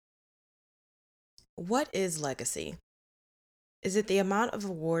What is legacy? Is it the amount of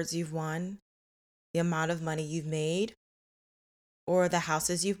awards you've won, the amount of money you've made, or the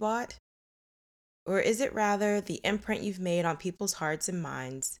houses you've bought? Or is it rather the imprint you've made on people's hearts and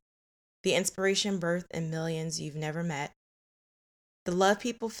minds, the inspiration birthed in millions you've never met, the love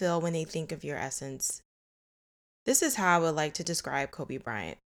people feel when they think of your essence? This is how I would like to describe Kobe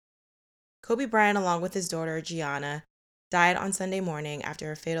Bryant. Kobe Bryant, along with his daughter Gianna, died on Sunday morning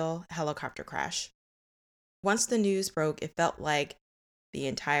after a fatal helicopter crash. Once the news broke, it felt like the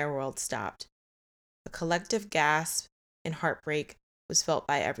entire world stopped. A collective gasp and heartbreak was felt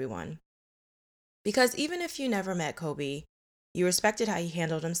by everyone. Because even if you never met Kobe, you respected how he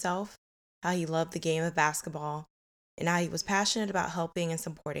handled himself, how he loved the game of basketball, and how he was passionate about helping and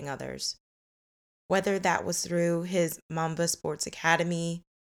supporting others. Whether that was through his Mamba Sports Academy,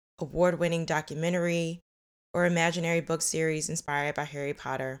 award-winning documentary, or imaginary book series inspired by Harry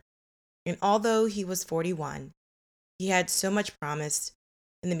Potter. And although he was 41, he had so much promise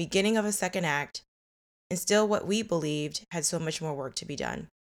in the beginning of a second act, and still what we believed had so much more work to be done.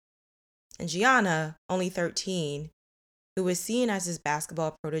 And Gianna, only 13, who was seen as his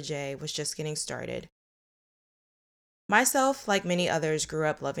basketball protege, was just getting started. Myself, like many others, grew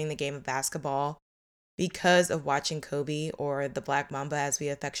up loving the game of basketball because of watching Kobe, or the Black Mamba as we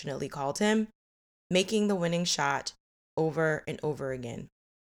affectionately called him, making the winning shot over and over again.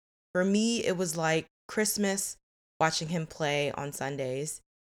 For me, it was like Christmas watching him play on Sundays.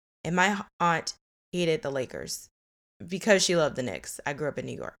 And my aunt hated the Lakers because she loved the Knicks. I grew up in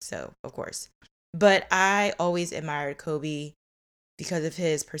New York, so of course. But I always admired Kobe because of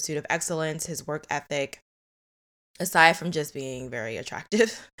his pursuit of excellence, his work ethic, aside from just being very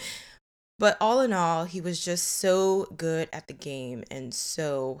attractive. But all in all, he was just so good at the game and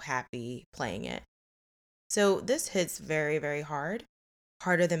so happy playing it. So this hits very, very hard,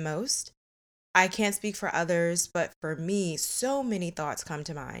 harder than most. I can't speak for others, but for me, so many thoughts come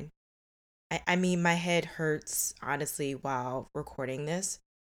to mind. I mean, my head hurts, honestly, while recording this.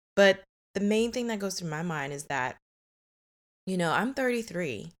 But the main thing that goes through my mind is that, I'm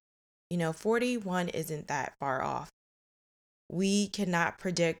 33. 41 isn't that far off. We cannot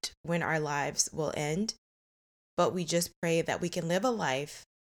predict when our lives will end, but we just pray that we can live a life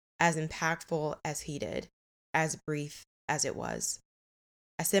as impactful as he did, as brief as it was.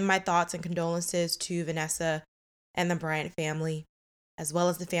 I send my thoughts and condolences to Vanessa and the Bryant family, as well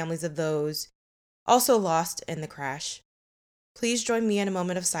as the families of those also lost in the crash. Please join me in a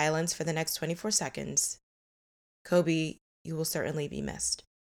moment of silence for the next 24 seconds. Kobe, you will certainly be missed.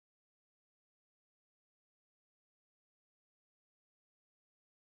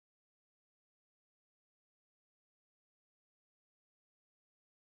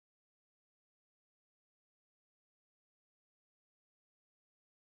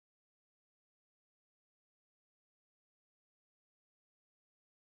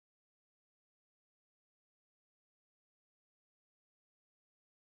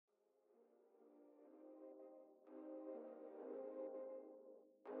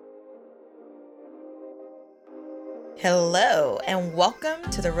 Hello, and welcome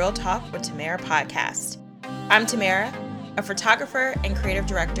to the Real Talk with Tamara podcast. I'm Tamara, a photographer and creative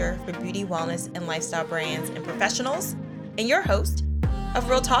director for beauty, wellness, and lifestyle brands and professionals, and your host of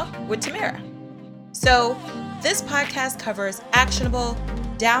Real Talk with Tamara. So, this podcast covers actionable,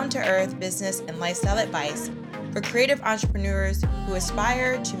 down-to-earth business and lifestyle advice for creative entrepreneurs who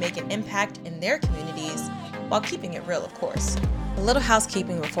aspire to make an impact in their communities while keeping it real, of course. A little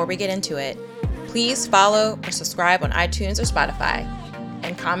housekeeping before we get into it. Please follow or subscribe on iTunes or Spotify.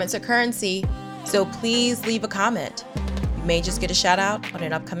 And comments are currency, so please leave a comment. You may just get a shout out on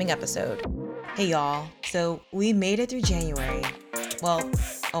an upcoming episode. Hey y'all, so we made it through January. Well,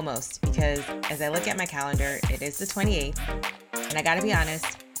 almost, because as I look at my calendar, it is the 28th, and I gotta be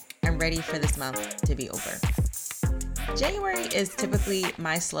honest, I'm ready for this month to be over. January is typically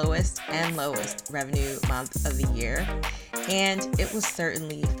my slowest and lowest revenue month of the year, and it was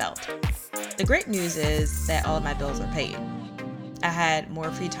certainly felt. The great news is that all of my bills are paid. I had more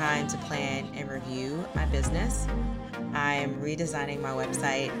free time to plan and review my business. I'm redesigning my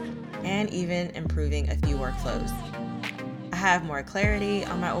website and even improving a few workflows. I have more clarity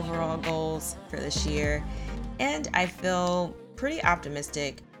on my overall goals for this year, and I feel pretty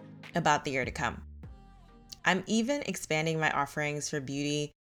optimistic about the year to come. I'm even expanding my offerings for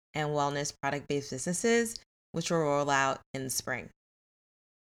beauty and wellness product-based businesses, which will roll out in the spring.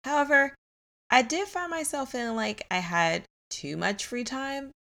 However, I did find myself feeling like I had too much free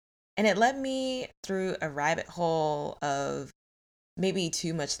time, and it led me through a rabbit hole of maybe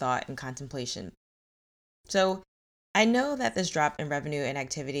too much thought and contemplation. So I know that this drop in revenue and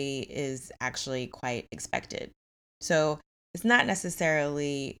activity is actually quite expected. So it's not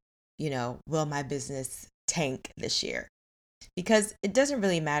necessarily, will my business tank this year? Because it doesn't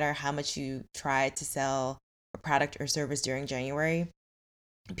really matter how much you try to sell a product or service during January.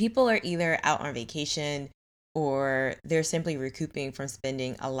 People are either out on vacation or they're simply recouping from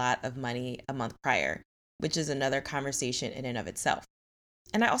spending a lot of money a month prior, which is another conversation in and of itself.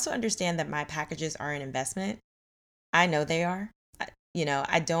 And I also understand that my packages are an investment. I know they are.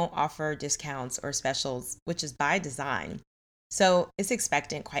 I don't offer discounts or specials, which is by design. So it's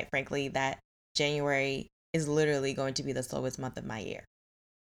expectant, quite frankly, that January is literally going to be the slowest month of my year.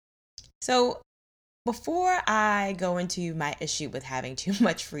 So before I go into my issue with having too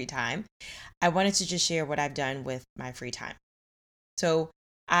much free time, I wanted to just share what I've done with my free time. So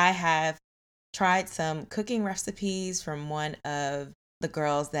I have tried some cooking recipes from one of the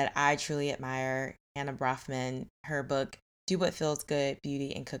girls that I truly admire, Anna Brafman. Her book, Do What Feels Good,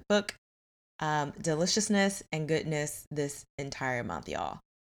 Beauty and Cookbook. Deliciousness and goodness this entire month, y'all.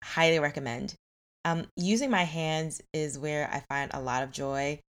 Highly recommend. Using my hands is where I find a lot of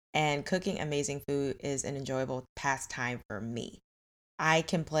joy, and cooking amazing food is an enjoyable pastime for me. I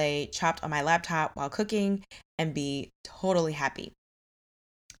can play Chopped on my laptop while cooking and be totally happy.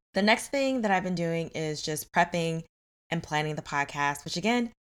 The next thing that I've been doing is just prepping and planning the podcast, which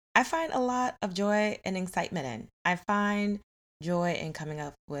again, I find a lot of joy and excitement in. I find joy in coming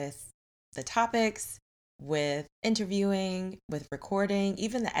up with the topics, with interviewing, with recording,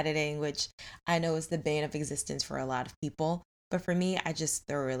 even the editing, which I know is the bane of existence for a lot of people. But for me, I just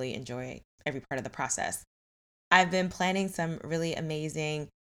thoroughly enjoy every part of the process. I've been planning some really amazing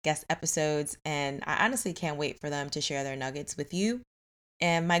guest episodes, and I honestly can't wait for them to share their nuggets with you.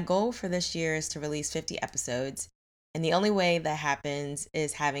 And my goal for this year is to release 50 episodes. And the only way that happens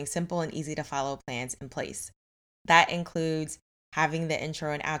is having simple and easy to follow plans in place. That includes having the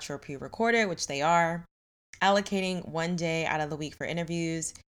intro and outro pre-recorded, which they are, allocating one day out of the week for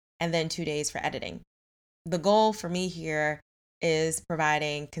interviews, and then 2 days for editing. The goal for me here is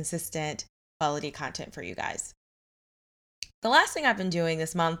providing consistent quality content for you guys. The last thing I've been doing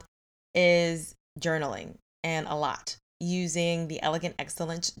this month is journaling, and a lot, using the Elegant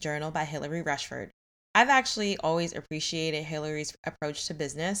Excellence Journal by Hilary Rushford. I've actually always appreciated Hilary's approach to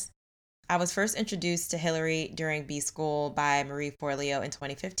business. I was first introduced to Hilary during B School by Marie Forleo in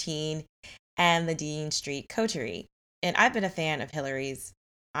 2015 and the Dean Street Coterie, and I've been a fan of Hilary's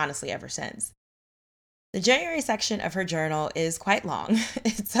honestly ever since. The January section of her journal is quite long.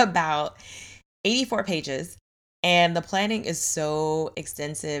 It's about 84 pages, and the planning is so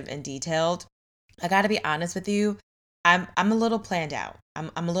extensive and detailed. I got to be honest with you, I'm a little planned out.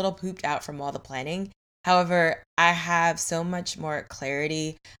 I'm a little pooped out from all the planning. However, I have so much more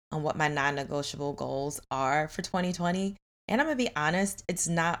clarity on what my non-negotiable goals are for 2020, and I'm going to be honest, it's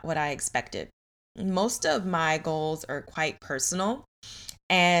not what I expected. Most of my goals are quite personal,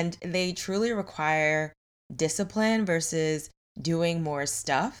 and they truly require discipline versus doing more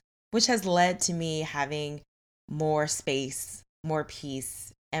stuff, which has led to me having more space, more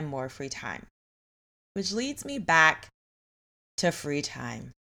peace, and more free time. Which leads me back to free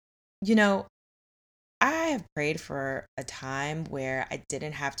time. I have prayed for a time where I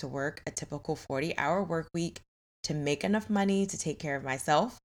didn't have to work a typical 40-hour work week to make enough money to take care of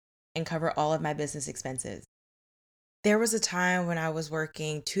myself and cover all of my business expenses. There was a time when I was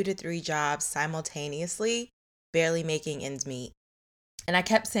working 2 to 3 jobs simultaneously, barely making ends meet. And I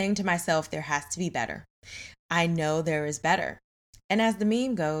kept saying to myself, there has to be better. I know there is better. And as the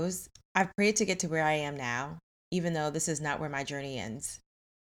meme goes, I've prayed to get to where I am now, even though this is not where my journey ends.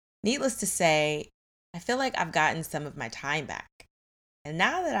 Needless to say, I feel like I've gotten some of my time back. And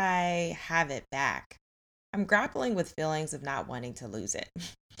now that I have it back, I'm grappling with feelings of not wanting to lose it.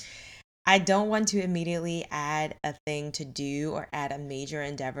 I don't want to immediately add a thing to do or add a major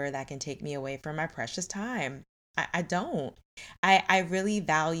endeavor that can take me away from my precious time. I don't. I really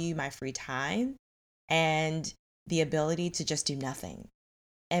value my free time and the ability to just do nothing.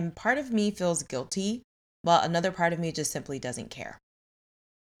 And part of me feels guilty, while another part of me just simply doesn't care.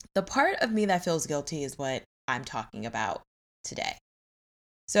 The part of me that feels guilty is what I'm talking about today.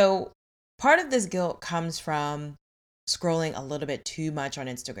 So part of this guilt comes from scrolling a little bit too much on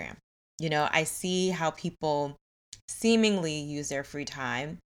Instagram. I see how people seemingly use their free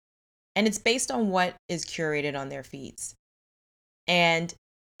time, and it's based on what is curated on their feeds. And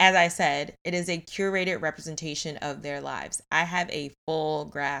as I said, it is a curated representation of their lives. I have a full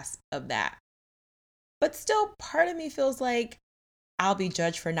grasp of that. But still, part of me feels like I'll be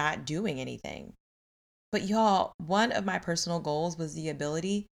judged for not doing anything. But y'all, one of my personal goals was the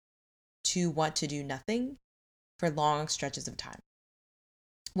ability to want to do nothing for long stretches of time.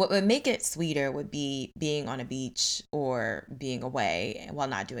 What would make it sweeter would be being on a beach or being away while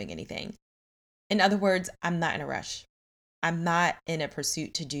not doing anything. In other words, I'm not in a rush. I'm not in a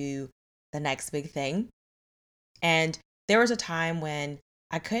pursuit to do the next big thing. And there was a time when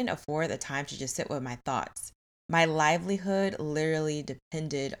I couldn't afford the time to just sit with my thoughts. My livelihood literally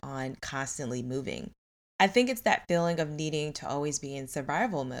depended on constantly moving. I think it's that feeling of needing to always be in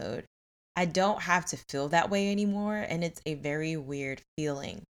survival mode. I don't have to feel that way anymore, and it's a very weird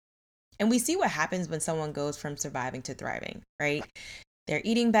feeling. And we see what happens when someone goes from surviving to thriving, right? They're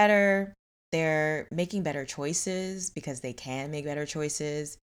eating better, they're making better choices because they can make better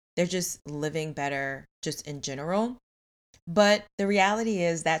choices. They're just living better just in general. But the reality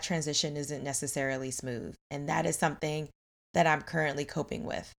is that transition isn't necessarily smooth. And that is something that I'm currently coping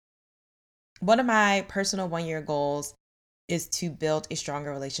with. One of my personal 1 year goals is to build a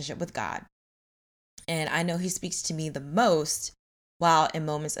stronger relationship with God. And I know He speaks to me the most while in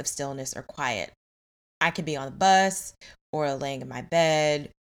moments of stillness or quiet. I could be on the bus or laying in my bed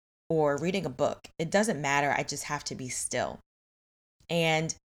or reading a book. It doesn't matter. I just have to be still.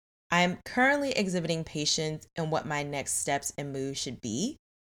 And I'm currently exhibiting patience in what my next steps and moves should be.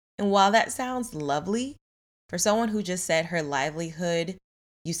 And while that sounds lovely, for someone who just said her livelihood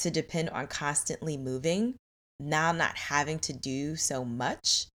used to depend on constantly moving, now not having to do so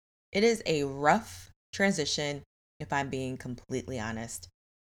much, it is a rough transition if I'm being completely honest.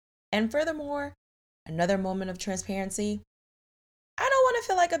 And furthermore, another moment of transparency, I don't want to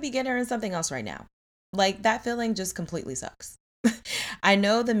feel like a beginner in something else right now. Like that feeling just completely sucks. I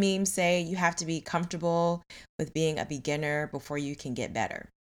know the memes say you have to be comfortable with being a beginner before you can get better.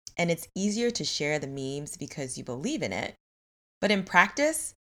 And it's easier to share the memes because you believe in it. But in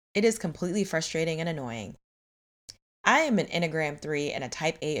practice, it is completely frustrating and annoying. I am an Enneagram 3 and a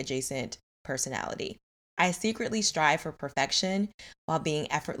Type A adjacent personality. I secretly strive for perfection while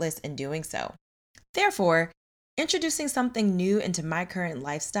being effortless in doing so. Therefore, introducing something new into my current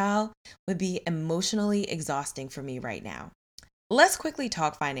lifestyle would be emotionally exhausting for me right now. Let's quickly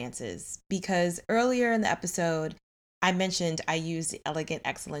talk finances because earlier in the episode, I mentioned I used the Elegant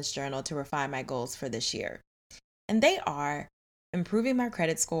Excellence Journal to refine my goals for this year. And they are improving my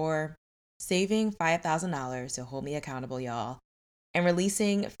credit score, saving $5,000 to hold me accountable, y'all, and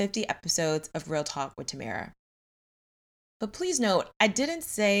releasing 50 episodes of Real Talk with Tamara. But please note, I didn't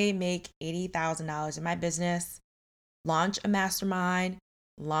say make $80,000 in my business, launch a mastermind,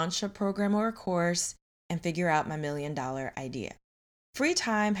 launch a program or a course, and figure out my $1 million idea. Free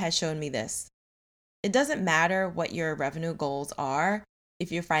time has shown me this. It doesn't matter what your revenue goals are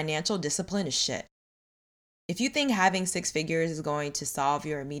if your financial discipline is shit. If you think having 6 figures is going to solve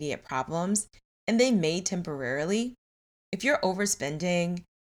your immediate problems, and they may temporarily, if you're overspending,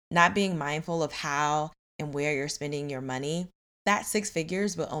 not being mindful of how and where you're spending your money, that 6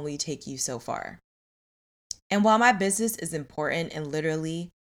 figures will only take you so far. And while my business is important and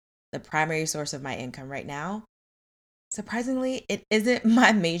literally the primary source of my income right now, surprisingly, it isn't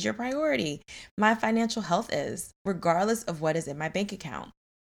my major priority. My financial health is, regardless of what is in my bank account.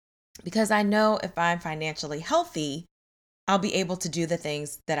 Because I know if I'm financially healthy, I'll be able to do the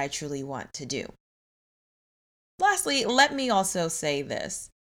things that I truly want to do. Lastly, let me also say this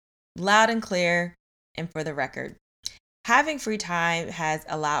loud and clear and for the record. Having free time has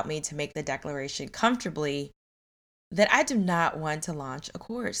allowed me to make the declaration comfortably that I do not want to launch a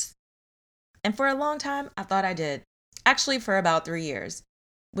course. And for a long time, I thought I did. Actually, for about 3 years,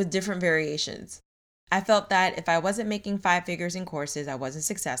 with different variations. I felt that if I wasn't making 5 figures in courses, I wasn't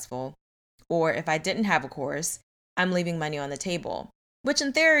successful. Or if I didn't have a course, I'm leaving money on the table, which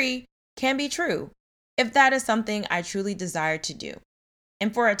in theory can be true if that is something I truly desire to do.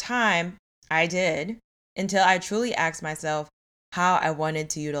 And for a time, I did, until I truly asked myself how I wanted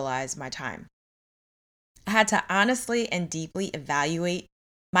to utilize my time. I had to honestly and deeply evaluate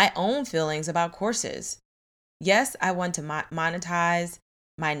my own feelings about courses. Yes, I want to monetize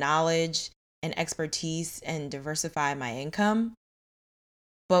my knowledge and expertise and diversify my income,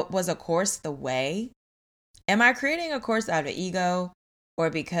 but was a course the way? Am I creating a course out of ego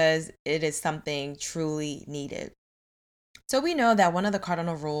or because it is something truly needed? So we know that one of the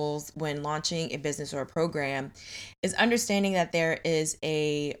cardinal rules when launching a business or a program is understanding that there is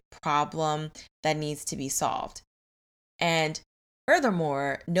a problem that needs to be solved. And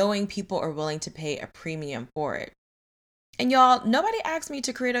furthermore, knowing people are willing to pay a premium for it. And y'all, nobody asked me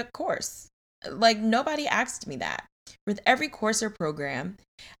to create a course. Like nobody asked me that. With every course or program,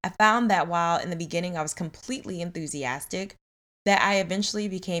 I found that while in the beginning I was completely enthusiastic, that I eventually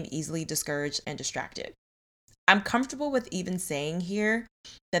became easily discouraged and distracted. I'm comfortable with even saying here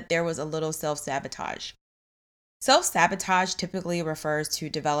that there was a little self-sabotage. Self-sabotage typically refers to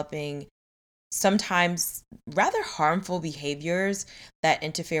developing sometimes rather harmful behaviors that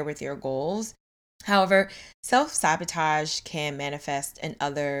interfere with your goals. However, self-sabotage can manifest in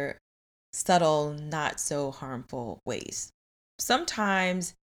other subtle, not so harmful ways.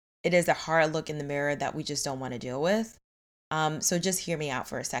 Sometimes it is a hard look in the mirror that we just don't want to deal with. So just hear me out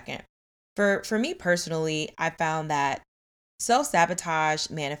for a second. For me personally, I found that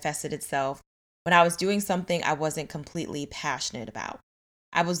self-sabotage manifested itself when I was doing something I wasn't completely passionate about.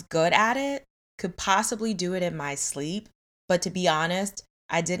 I was good at it, could possibly do it in my sleep, but to be honest,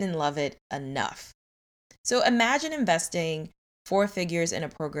 I didn't love it enough. So imagine investing 4 figures in a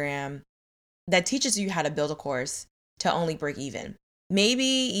program that teaches you how to build a course to only break even. Maybe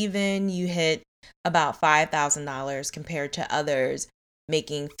even you hit about $5,000 compared to others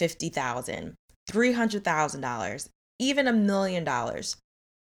making $50,000, $300,000, even $1 million.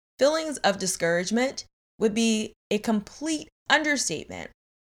 Feelings of discouragement would be a complete understatement.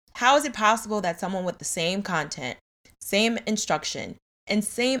 How is it possible that someone with the same content, same instruction, and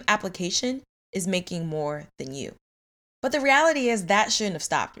same application is making more than you? But the reality is that shouldn't have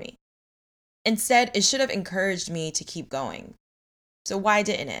stopped me. Instead, it should have encouraged me to keep going. So why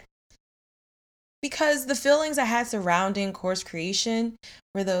didn't it? Because the feelings I had surrounding course creation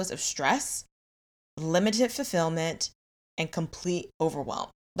were those of stress, limited fulfillment, and complete overwhelm.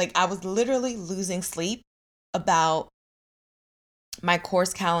 Like I was literally losing sleep about my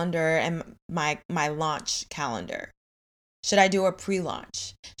course calendar and my launch calendar. Should I do a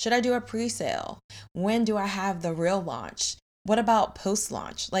pre-launch? Should I do a pre-sale? When do I have the real launch? What about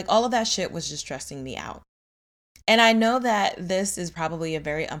post-launch? Like all of that shit was just stressing me out. And I know that this is probably a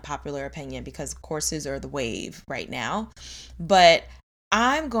very unpopular opinion because courses are the wave right now, but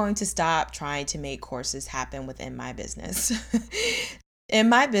I'm going to stop trying to make courses happen within my business. In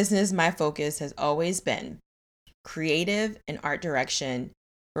my business, my focus has always been creative and art direction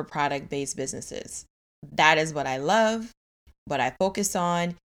for product-based businesses. That is what I love, what I focus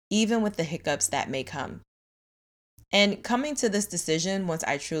on, even with the hiccups that may come. And coming to this decision, once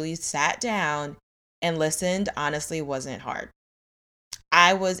I truly sat down and listened, honestly wasn't hard.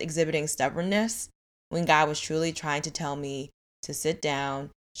 I was exhibiting stubbornness when God was truly trying to tell me to sit down,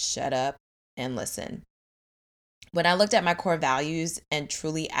 shut up, and listen. When I looked at my core values and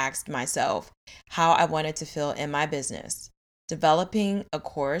truly asked myself how I wanted to feel in my business, developing a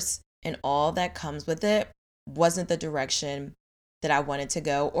course and all that comes with it wasn't the direction that I wanted to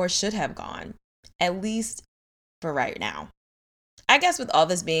go or should have gone, at least for right now. I guess with all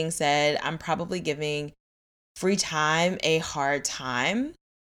this being said, I'm probably giving free time a hard time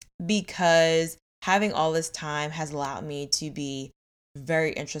because having all this time has allowed me to be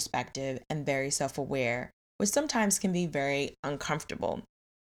very introspective and very self-aware, which sometimes can be very uncomfortable.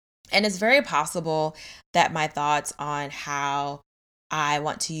 And it's very possible that my thoughts on how I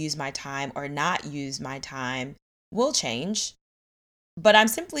want to use my time or not use my time will change. But I'm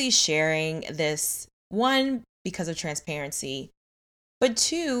simply sharing this, one, because of transparency, but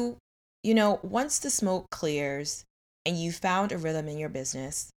two, once the smoke clears and you found a rhythm in your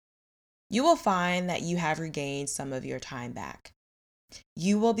business, you will find that you have regained some of your time back.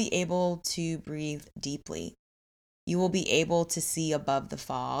 You will be able to breathe deeply. You will be able to see above the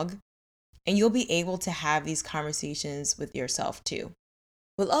fog, and you'll be able to have these conversations with yourself too.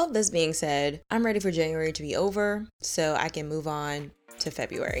 With all of this being said, I'm ready for January to be over so I can move on to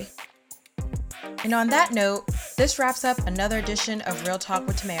February. And on that note, this wraps up another edition of Real Talk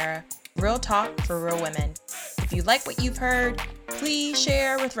with Tamara, Real Talk for Real Women. If you like what you've heard, please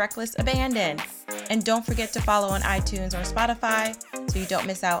share with reckless abandon. And don't forget to follow on iTunes or Spotify so you don't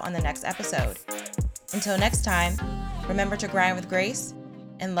miss out on the next episode. Until next time, remember to grind with grace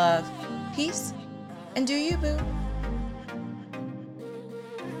and love, peace, and do you, boo.